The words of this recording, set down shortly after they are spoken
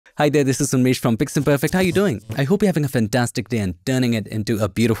Hi there, this is Unmesh from PiXimperfect. How are you doing? I hope you're having a fantastic day and turning it into a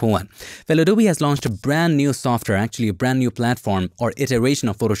beautiful one. Well, Adobe has launched a brand new software, actually a brand new platform or iteration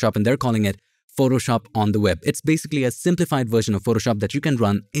of Photoshop, and they're calling it Photoshop on the web. It's basically a simplified version of Photoshop that you can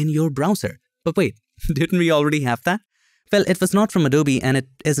run in your browser. But wait, didn't we already have that? Well, it was not from Adobe and it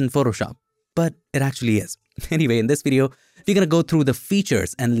isn't Photoshop, but it actually is. Anyway, in this video, we're going to go through the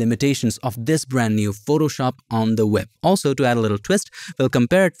features and limitations of this brand new Photoshop on the web. Also, to add a little twist, we'll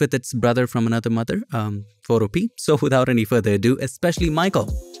compare it with its brother from another mother, PhotoPea. So without any further ado, especially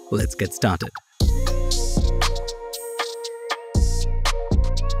Michael, let's get started.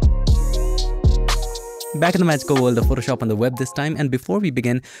 Back in the magical world of Photoshop on the web this time, and before we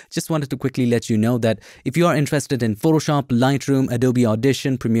begin, just wanted to quickly let you know that if you are interested in Photoshop, Lightroom, Adobe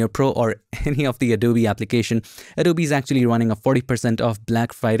Audition, Premiere Pro, or any of the Adobe application, Adobe is actually running a 40% off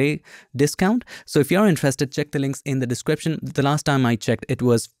Black Friday discount. So if you're interested, check the links in the description. The last time I checked, it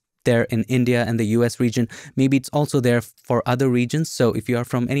was there in India and the US region. Maybe it's also there for other regions. So if you are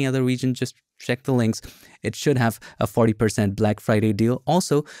from any other region, just check the links. It should have a 40% Black Friday deal.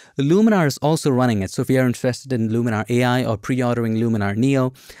 Also, Luminar is also running it. So if you're interested in Luminar AI or pre-ordering Luminar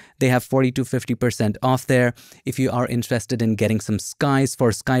Neo, they have 40 to 50% off there. If you are interested in getting some skies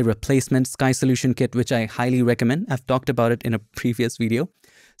for sky replacement, Sky Solution Kit, which I highly recommend. I've talked about it in a previous video.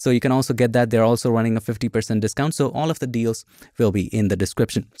 So you can also get that. They're also running a 50% discount. So all of the deals will be in the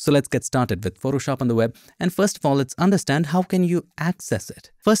description. So let's get started with Photoshop on the web. And first of all, let's understand how can you access it.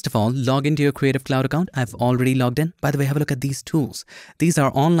 First of all, log into your Creative Cloud account. I've already logged in. By the way, have a look at these tools. These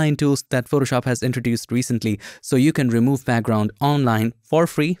are online tools that Photoshop has introduced recently. So you can remove background online for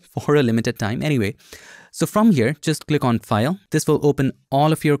free for a limited time anyway. So from here, just click on File. This will open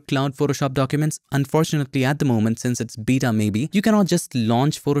all of your Cloud Photoshop documents. Unfortunately, at the moment, since it's beta maybe, you cannot just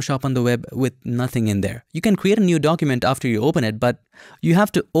launch Photoshop on the web with nothing in there. You can create a new document after you open it, but you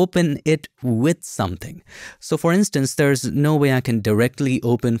have to open it with something. So for instance, there's no way I can directly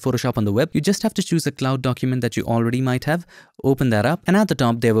open Photoshop on the web. You just have to choose a Cloud document that you already might have, open that up, and at the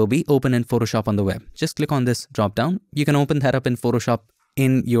top, there will be Open in Photoshop on the web. Just click on this drop down. You can open that up in Photoshop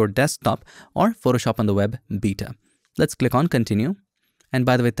in your desktop or Photoshop on the web beta. Let's click on continue. And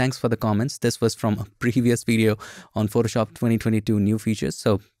by the way, thanks for the comments. This was from a previous video on Photoshop 2022 new features.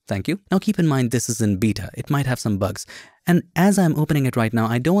 So thank you. Now keep in mind, this is in beta. It might have some bugs. And as I'm opening it right now,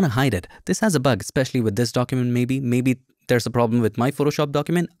 I don't want to hide it. This has a bug, especially with this document. Maybe there's a problem with my Photoshop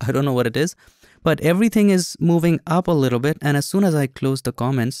document. I don't know what it is, but everything is moving up a little bit. And as soon as I close the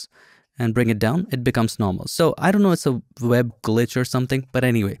comments and bring it down, it becomes normal. So I don't know, it's a web glitch or something, but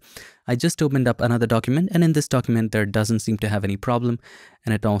anyway, I just opened up another document, and in this document, there doesn't seem to have any problem,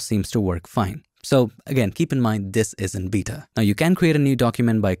 and it all seems to work fine. So again, keep in mind, this is in beta. Now you can create a new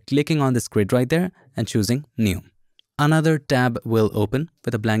document by clicking on this grid right there and choosing New. Another tab will open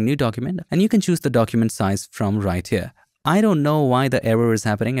with a blank new document, and you can choose the document size from right here. I don't know why the error is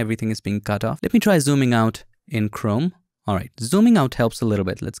happening. Everything is being cut off. Let me try zooming out in Chrome. All right, zooming out helps a little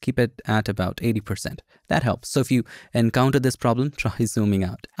bit. Let's keep it at about 80%. That helps. So if you encounter this problem, try zooming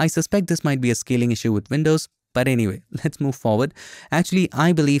out. I suspect this might be a scaling issue with Windows, but anyway, let's move forward. Actually,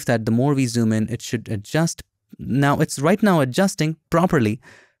 I believe that the more we zoom in, it should adjust. Now, it's right now adjusting properly.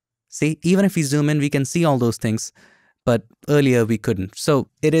 See, even if we zoom in, we can see all those things, but earlier we couldn't. So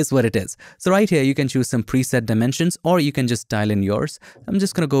it is what it is. So right here, you can choose some preset dimensions, or you can just dial in yours. I'm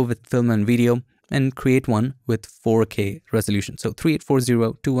just going to go with film and video and create one with 4K resolution. So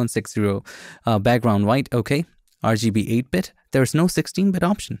 3840-2160, background white, okay. RGB 8-bit. There's no 16-bit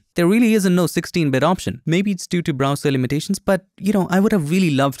option. There really isn't no 16-bit option. Maybe it's due to browser limitations, but you know, I would have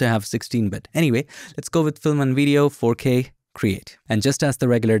really loved to have 16-bit. Anyway, let's go with film and video, 4K, create. And just as the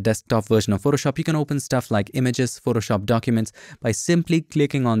regular desktop version of Photoshop, you can open stuff like images, Photoshop documents by simply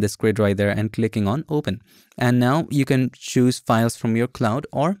clicking on this grid right there and clicking on open. And now you can choose files from your cloud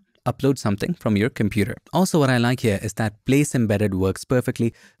or upload something from your computer. Also, what I like here is that place embedded works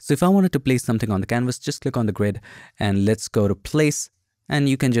perfectly. So if I wanted to place something on the canvas, just click on the grid and let's go to place. And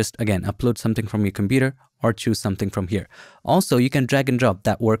you can just, again, upload something from your computer or choose something from here. Also, you can drag and drop.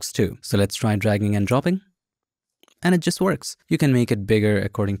 That works too. So let's try dragging and dropping. And it just works. You can make it bigger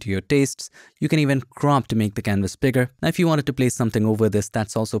according to your tastes. You can even crop to make the canvas bigger. Now, if you wanted to place something over this,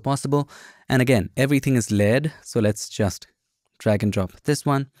 that's also possible. And again, everything is layered. So let's just drag and drop this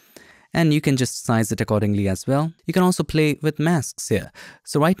one. And you can just size it accordingly as well. You can also play with masks here.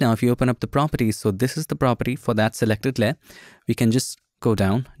 So right now, if you open up the properties, so this is the property for that selected layer. We can just go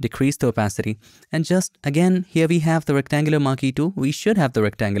down, decrease the opacity, and just again, here we have the rectangular marquee tool. We should have the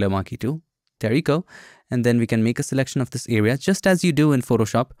rectangular marquee tool. There you go. And then we can make a selection of this area just as you do in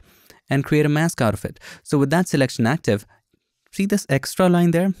Photoshop and create a mask out of it. So with that selection active, see this extra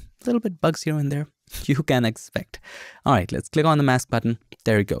line there? A little bit bugs here and there. You can expect. All right, let's click on the mask button.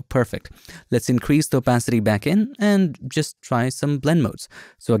 There you go. Perfect. Let's increase the opacity back in and just try some blend modes.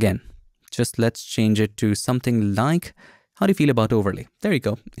 So again, just let's change it to something like, how do you feel about overlay? There you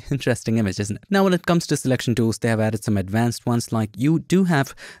go. Interesting image, isn't it? Now, when it comes to selection tools, they have added some advanced ones. Like you do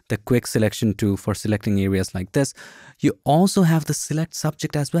have the quick selection tool for selecting areas like this. You also have the select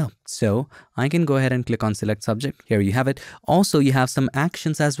subject as well. So I can go ahead and click on select subject. Here you have it. Also, you have some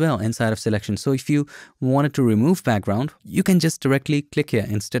actions as well inside of selection. So if you wanted to remove background, you can just directly click here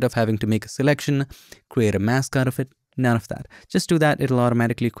instead of having to make a selection, create a mask out of it. None of that. Just do that. It'll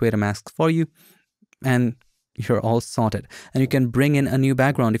automatically create a mask for you and you're all sorted. And you can bring in a new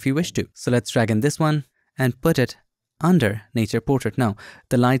background if you wish to. So let's drag in this one and put it under nature portrait. Now,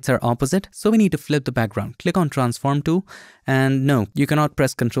 the lights are opposite, so we need to flip the background. Click on transform tool, and no, you cannot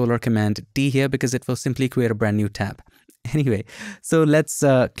press Ctrl or Command D here because it will simply create a brand new tab. Anyway, so let's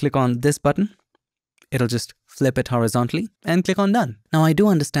click on this button. It'll just flip it horizontally and click on done. Now, I do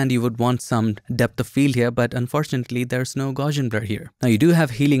understand you would want some depth of field here, but unfortunately there's no Gaussian blur here. Now, you do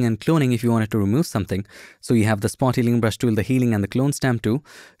have healing and cloning if you wanted to remove something. So you have the spot healing brush tool, the healing and the clone stamp tool.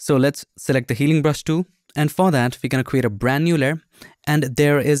 So let's select the healing brush tool. And for that, we're going to create a brand new layer. And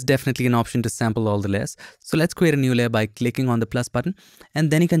there is definitely an option to sample all the layers. So let's create a new layer by clicking on the plus button.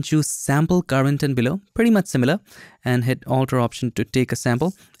 And then you can choose sample current and below, pretty much similar, and hit alter option to take a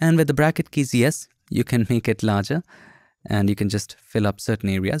sample. And with the bracket keys, yes, you can make it larger and you can just fill up certain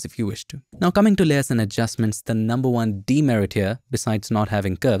areas if you wish to. Now, coming to layers and adjustments, the number one demerit here, besides not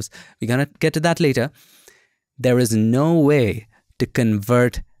having curves, we're going to get to that later. There is no way to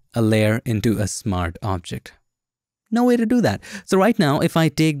convert a layer into a smart object. No way to do that. So right now, if I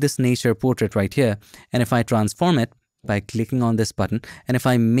take this nature portrait right here, and if I transform it by clicking on this button, and if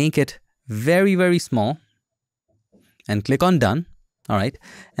I make it very, very small and click on done, all right,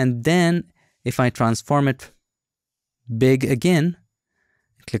 and then if I transform it big again,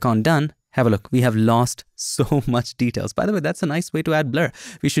 click on done, have a look. We have lost so much details. By the way, that's a nice way to add blur.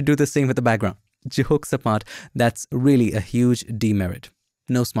 We should do the same with the background. Jokes apart, that's really a huge demerit.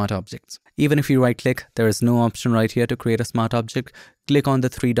 No smart objects. Even if you right click, there is no option right here to create a smart object. Click on the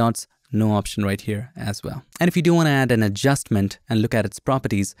three dots, no option right here as well. And if you do want to add an adjustment and look at its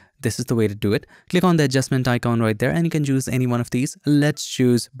properties, this is the way to do it. Click on the adjustment icon right there and you can choose any one of these. Let's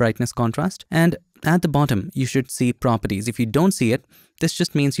choose brightness contrast. And at the bottom, you should see properties. If you don't see it, this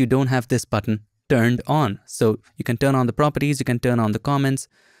just means you don't have this button turned on. So you can turn on the properties, you can turn on the comments.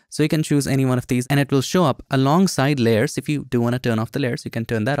 So you can choose any one of these and it will show up alongside layers. If you do want to turn off the layers, you can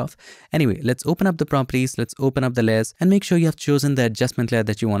turn that off. Anyway, let's open up the properties, let's open up the layers and make sure you have chosen the adjustment layer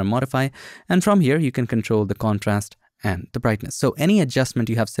that you want to modify. And from here, you can control the contrast and the brightness. So any adjustment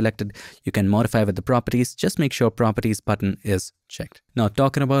you have selected, you can modify with the properties. Just make sure properties button is checked. Now,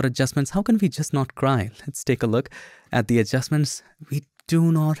 talking about adjustments, how can we just not cry? Let's take a look at the adjustments. We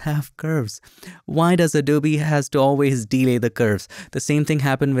do not have curves. Why does Adobe has to always delay the curves? The same thing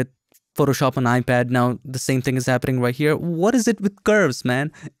happened with Photoshop on iPad. Now the same thing is happening right here. What is it with curves,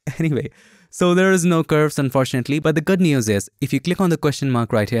 man? Anyway, so there is no curves, unfortunately. But the good news is if you click on the question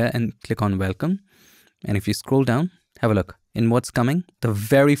mark right here and click on welcome, and if you scroll down, have a look in what's coming. The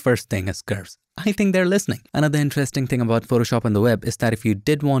very first thing is curves. I think they're listening. Another interesting thing about Photoshop on the web is that if you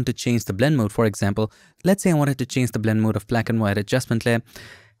did want to change the blend mode, for example, let's say I wanted to change the blend mode of black and white adjustment layer,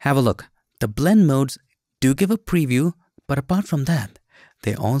 have a look. The blend modes do give a preview, but apart from that,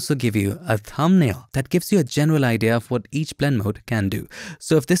 they also give you a thumbnail that gives you a general idea of what each blend mode can do.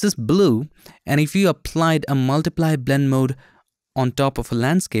 So if this is blue, and if you applied a multiply blend mode on top of a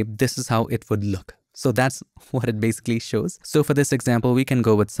landscape, this is how it would look. So that's what it basically shows. So for this example, we can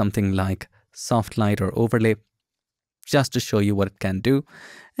go with something like soft light or overlay just to show you what it can do,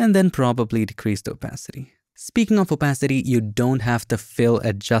 and then probably decrease the opacity. Speaking of opacity, you don't have the fill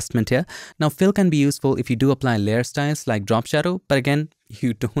adjustment here. Now, fill can be useful if you do apply layer styles like drop shadow, but again,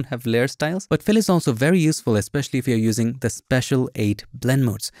 you don't have layer styles. But fill is also very useful, especially if you're using the special 8 blend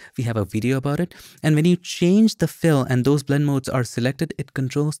modes. We have a video about it. And when you change the fill and those blend modes are selected, it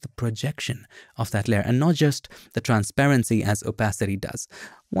controls the projection of that layer and not just the transparency as opacity does.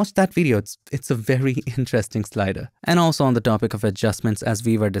 Watch that video. It's a very interesting slider. And also on the topic of adjustments, as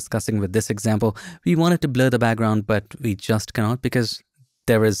we were discussing with this example, we wanted to blur the background, but we just cannot because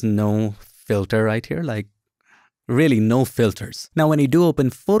there is no filter right here, like really no filters. Now, when you do open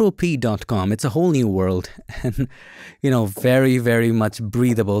PhotoPea.com, it's a whole new world and, very, very much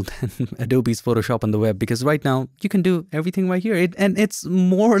breathable than Adobe's Photoshop on the web, because right now you can do everything right here. And it's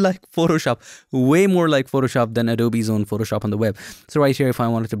more like Photoshop, way more like Photoshop than Adobe's own Photoshop on the web. So right here, if I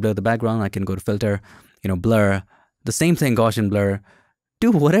wanted to blur the background, I can go to filter, blur, the same thing, Gaussian blur,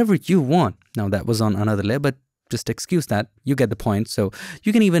 do whatever you want. Now that was on another layer, but just excuse that, you get the point. So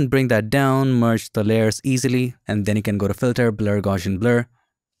you can even bring that down, merge the layers easily, and then you can go to filter, blur, Gaussian blur.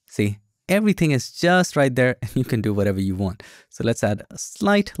 See, everything is just right there and you can do whatever you want. So let's add a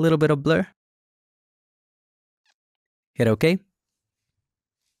slight little bit of blur. Hit OK.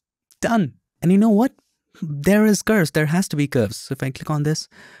 Done. And you know what? There is curves. There has to be curves. So if I click on this,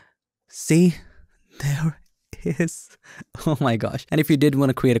 see, there is. Oh my gosh. And if you did want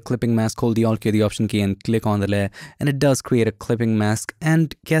to create a clipping mask, hold the Alt key or the Option key and click on the layer, and it does create a clipping mask.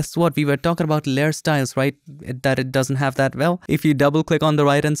 And guess what? We were talking about layer styles, right? That it doesn't have that. Well, if you double click on the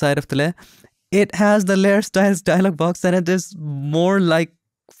right hand side of the layer, it has the layer styles dialog box, and it is more like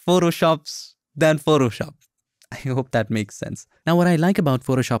Photoshop's than Photoshop. I hope that makes sense. Now, what I like about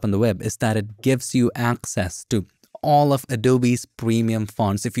Photoshop on the web is that it gives you access to all of Adobe's premium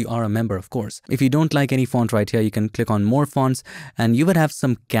fonts if you are a member, of course. If you don't like any font right here, you can click on more fonts and you would have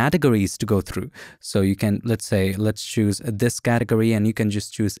some categories to go through. So you can, let's choose this category and you can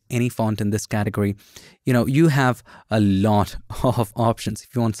just choose any font in this category. You know, you have a lot of options.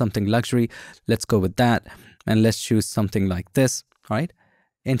 If you want something luxury, let's go with that. And let's choose something like this. All right.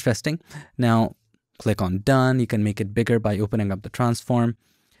 Interesting. Now, click on done. You can make it bigger by opening up the transform.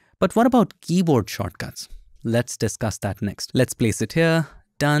 But what about keyboard shortcuts? Let's discuss that next. Let's place it here.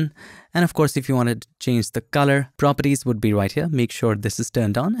 Done. And of course, if you wanted to change the color, properties would be right here. Make sure this is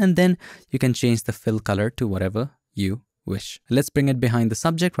turned on and then you can change the fill color to whatever you wish. Let's bring it behind the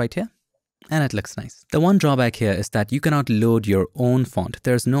subject right here. And it looks nice. The one drawback here is that you cannot load your own font.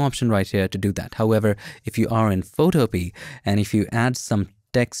 There's no option right here to do that. However, if you are in PhotoPea and if you add some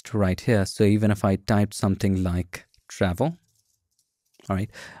text right here, so even if I typed something like travel, all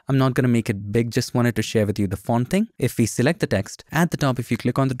right, I'm not going to make it big, just wanted to share with you the font thing. If we select the text at the top, if you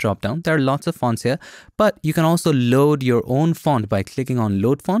click on the drop down, there are lots of fonts here, but you can also load your own font by clicking on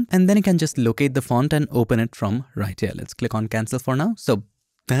load font, and then you can just locate the font and open it from right here. Let's click on cancel for now. So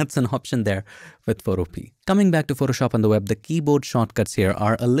that's an option there with PhotoPea. Coming back to Photoshop on the web, the keyboard shortcuts here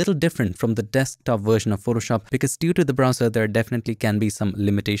are a little different from the desktop version of Photoshop because due to the browser, there definitely can be some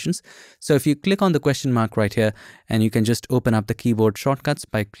limitations. So if you click on the question mark right here and you can just open up the keyboard shortcuts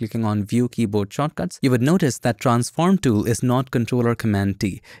by clicking on view keyboard shortcuts, you would notice that transform tool is not Control or Command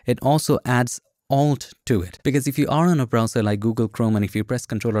T. It also adds Alt to it, because if you are on a browser like Google Chrome and if you press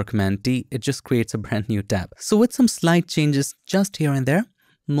Control or Command T, it just creates a brand new tab. So with some slight changes just here and there,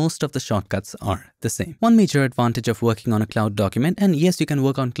 most of the shortcuts are the same. One major advantage of working on a cloud document, and yes, you can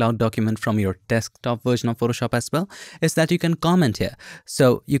work on cloud document from your desktop version of Photoshop as well, is that you can comment here.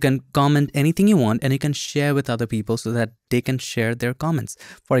 So you can comment anything you want and you can share with other people so that they can share their comments.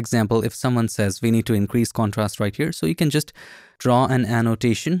 For example, if someone says we need to increase contrast right here, so you can just draw an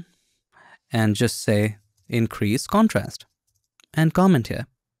annotation and just say increase contrast and comment here.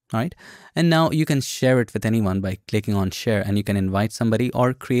 All right. And now you can share it with anyone by clicking on share, and you can invite somebody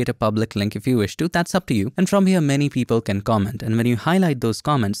or create a public link if you wish to. That's up to you. And from here, many people can comment. And when you highlight those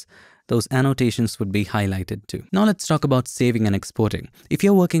comments, those annotations would be highlighted too. Now let's talk about saving and exporting. If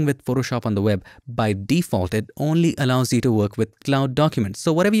you're working with Photoshop on the web, by default, it only allows you to work with cloud documents.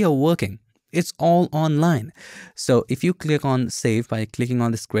 So whatever you're working, it's all online. So if you click on save by clicking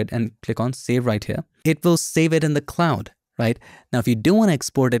on this grid and click on save right here, it will save it in the cloud. Right? Now, if you do want to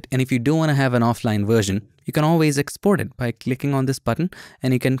export it and if you do want to have an offline version, you can always export it by clicking on this button,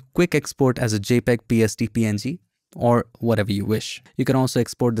 and you can quick export as a JPEG, PSD, PNG, or whatever you wish. You can also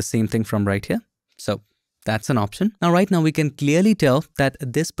export the same thing from right here. So that's an option. Now, right now we can clearly tell that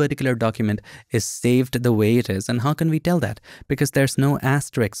this particular document is saved the way it is. And how can we tell that? Because there's no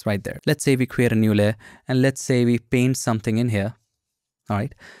asterisk right there. Let's say we create a new layer and let's say we paint something in here. All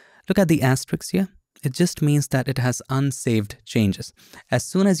right. Look at the asterisk here. It just means that it has unsaved changes. As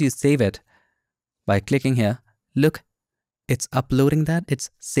soon as you save it by clicking here, look, it's uploading that, it's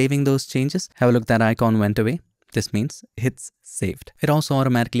saving those changes. Have a look, that icon went away. This means it's saved. It also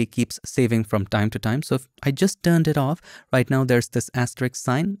automatically keeps saving from time to time. So if I just turned it off, right now there's this asterisk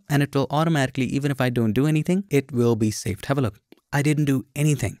sign and it will automatically, even if I don't do anything, it will be saved. Have a look. I didn't do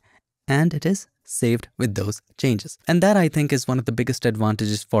anything and it is saved with those changes. And that, I think, is one of the biggest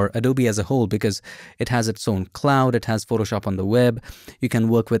advantages for Adobe as a whole, because it has its own cloud, it has Photoshop on the web, you can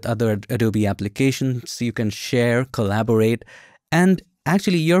work with other Adobe applications, you can share, collaborate, and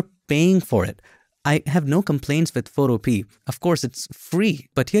actually you're paying for it. I have no complaints with PhotoPea. Of course, it's free,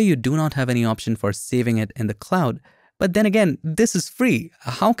 but here you do not have any option for saving it in the cloud. But then again, this is free.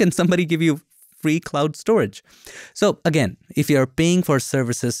 How can somebody give you free cloud storage? So again, if you're paying for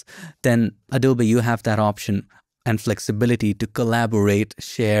services, then Adobe, you have that option and flexibility to collaborate,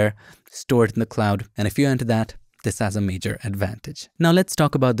 share, store it in the cloud. And if you're into that, this has a major advantage. Now let's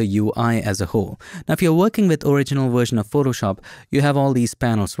talk about the UI as a whole. Now if you're working with original version of Photoshop, you have all these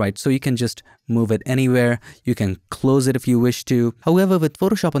panels, right? So you can just move it anywhere. You can close it if you wish to. However, with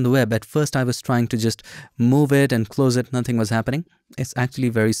Photoshop on the web, at first I was trying to just move it and close it. Nothing was happening. It's actually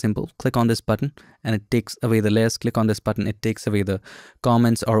very simple. Click on this button and it takes away the layers. Click on this button, it takes away the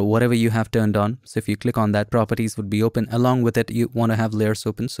comments or whatever you have turned on. So if you click on that, properties would be open. Along with it, you want to have layers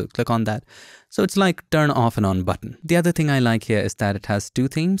open, so click on that. So it's like turn off and on button. The other thing I like here is that it has two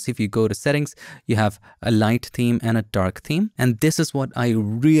themes. If you go to settings, you have a light theme and a dark theme. And this is what I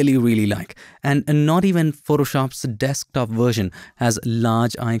really like. And not even Photoshop's desktop version has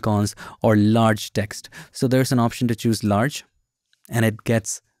large icons or large text. So there's an option to choose large, and it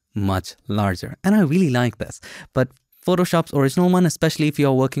gets much larger. And I really like this. But Photoshop's original one, especially if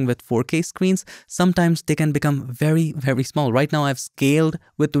you're working with 4K screens, sometimes they can become very small. Right now I've scaled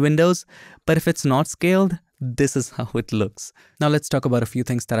with Windows, but if it's not scaled, this is how it looks. Now let's talk about a few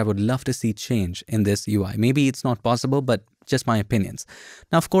things that I would love to see change in this UI. Maybe it's not possible, but just my opinions.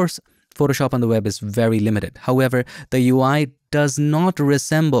 Now, of course, Photoshop on the web is very limited. However, the UI does not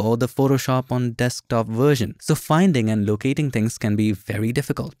resemble the Photoshop on desktop version. So finding and locating things can be very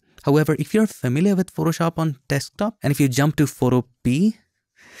difficult. However, if you're familiar with Photoshop on desktop, and if you jump to PhotoPea,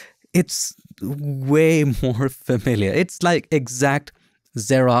 it's way more familiar. It's like exact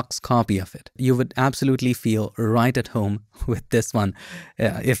Xerox copy of it. You would absolutely feel right at home with this one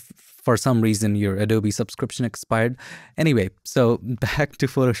if for some reason your Adobe subscription expired. Anyway, so back to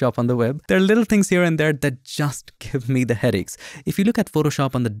Photoshop on the web. There are little things here and there that just give me the headaches. If you look at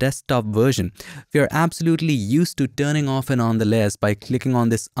Photoshop on the desktop version, we are absolutely used to turning off and on the layers by clicking on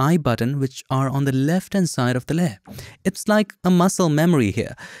this I button, which are on the left hand side of the layer. It's like a muscle memory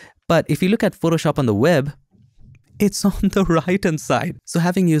here. But if you look at Photoshop on the web, it's on the right hand side. So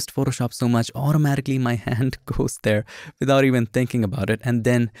having used Photoshop so much, automatically my hand goes there without even thinking about it. And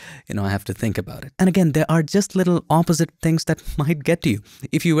then, I have to think about it. And again, there are just little opposite things that might get to you.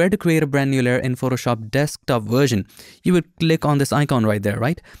 If you were to create a brand new layer in Photoshop desktop version, you would click on this icon right there,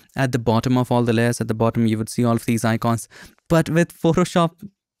 right? At the bottom of all the layers, at the bottom, you would see all of these icons. But with Photoshop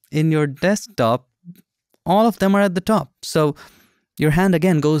in your desktop, all of them are at the top. So your hand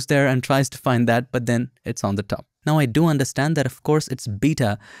again goes there and tries to find that, but then it's on the top. Now, I do understand that, of course, it's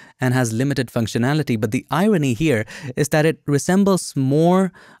beta and has limited functionality, but the irony here is that it resembles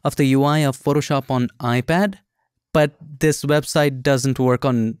more of the UI of Photoshop on iPad, but this website doesn't work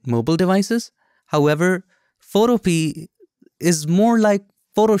on mobile devices. However, PhotoPea is more like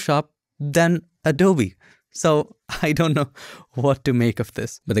Photoshop than Adobe. So I don't know what to make of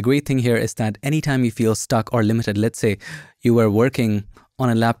this. But the great thing here is that anytime you feel stuck or limited, let's say you were working on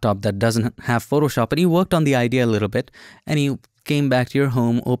a laptop that doesn't have Photoshop and you worked on the idea a little bit and you came back to your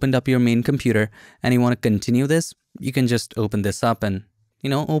home, opened up your main computer and you want to continue this, you can just open this up and,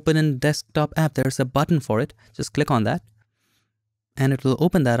 open in desktop app. There's a button for it. Just click on that and it will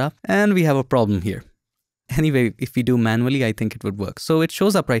open that up and we have a problem here. Anyway, if we do manually, I think it would work. So it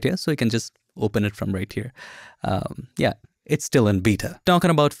shows up right here. So you can just open it from right here. Yeah. It's still in beta. Talking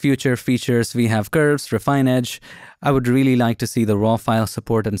about future features, we have curves, refine edge. I would really like to see the raw file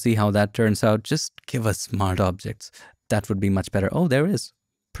support and see how that turns out. Just give us smart objects. That would be much better. Oh, there is.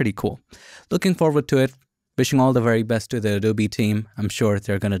 Pretty cool. Looking forward to it. Wishing all the very best to the Adobe team. I'm sure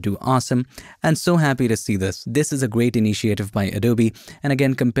they're going to do awesome. And so happy to see this. This is a great initiative by Adobe. And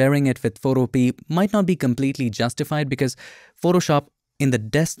again, comparing it with PhotoPea might not be completely justified because Photoshop in the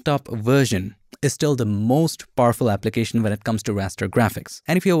desktop version is still the most powerful application when it comes to raster graphics.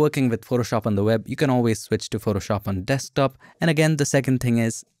 And if you're working with Photoshop on the web, you can always switch to Photoshop on desktop. And again, the second thing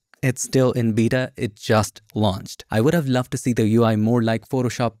is it's still in beta. It just launched. I would have loved to see the UI more like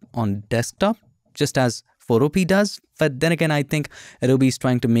Photoshop on desktop, just as PhotoPea does. But then again, I think Adobe is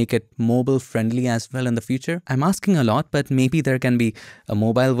trying to make it mobile friendly as well in the future. I'm asking a lot, but maybe there can be a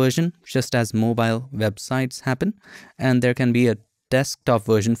mobile version, just as mobile websites happen. And there can be a desktop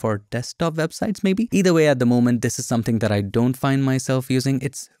version for desktop websites maybe. Either way, at the moment, this is something that I don't find myself using.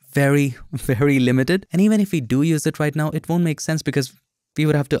 It's very limited. And even if we do use it right now, it won't make sense because we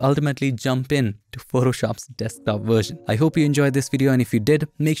would have to ultimately jump in to Photoshop's desktop version. I hope you enjoyed this video, and if you did,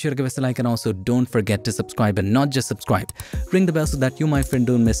 make sure to give us a like and also don't forget to subscribe, and not just subscribe. Ring the bell so that you, my friend,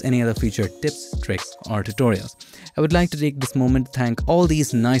 don't miss any other future tips, tricks, or tutorials. I would like to take this moment to thank all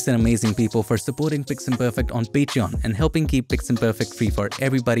these nice and amazing people for supporting PiXimperfect on Patreon and helping keep PiXimperfect free for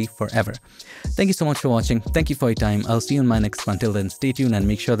everybody forever. Thank you so much for watching. Thank you for your time. I'll see you in my next one. Till then, stay tuned and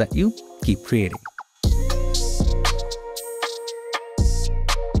make sure that you keep creating.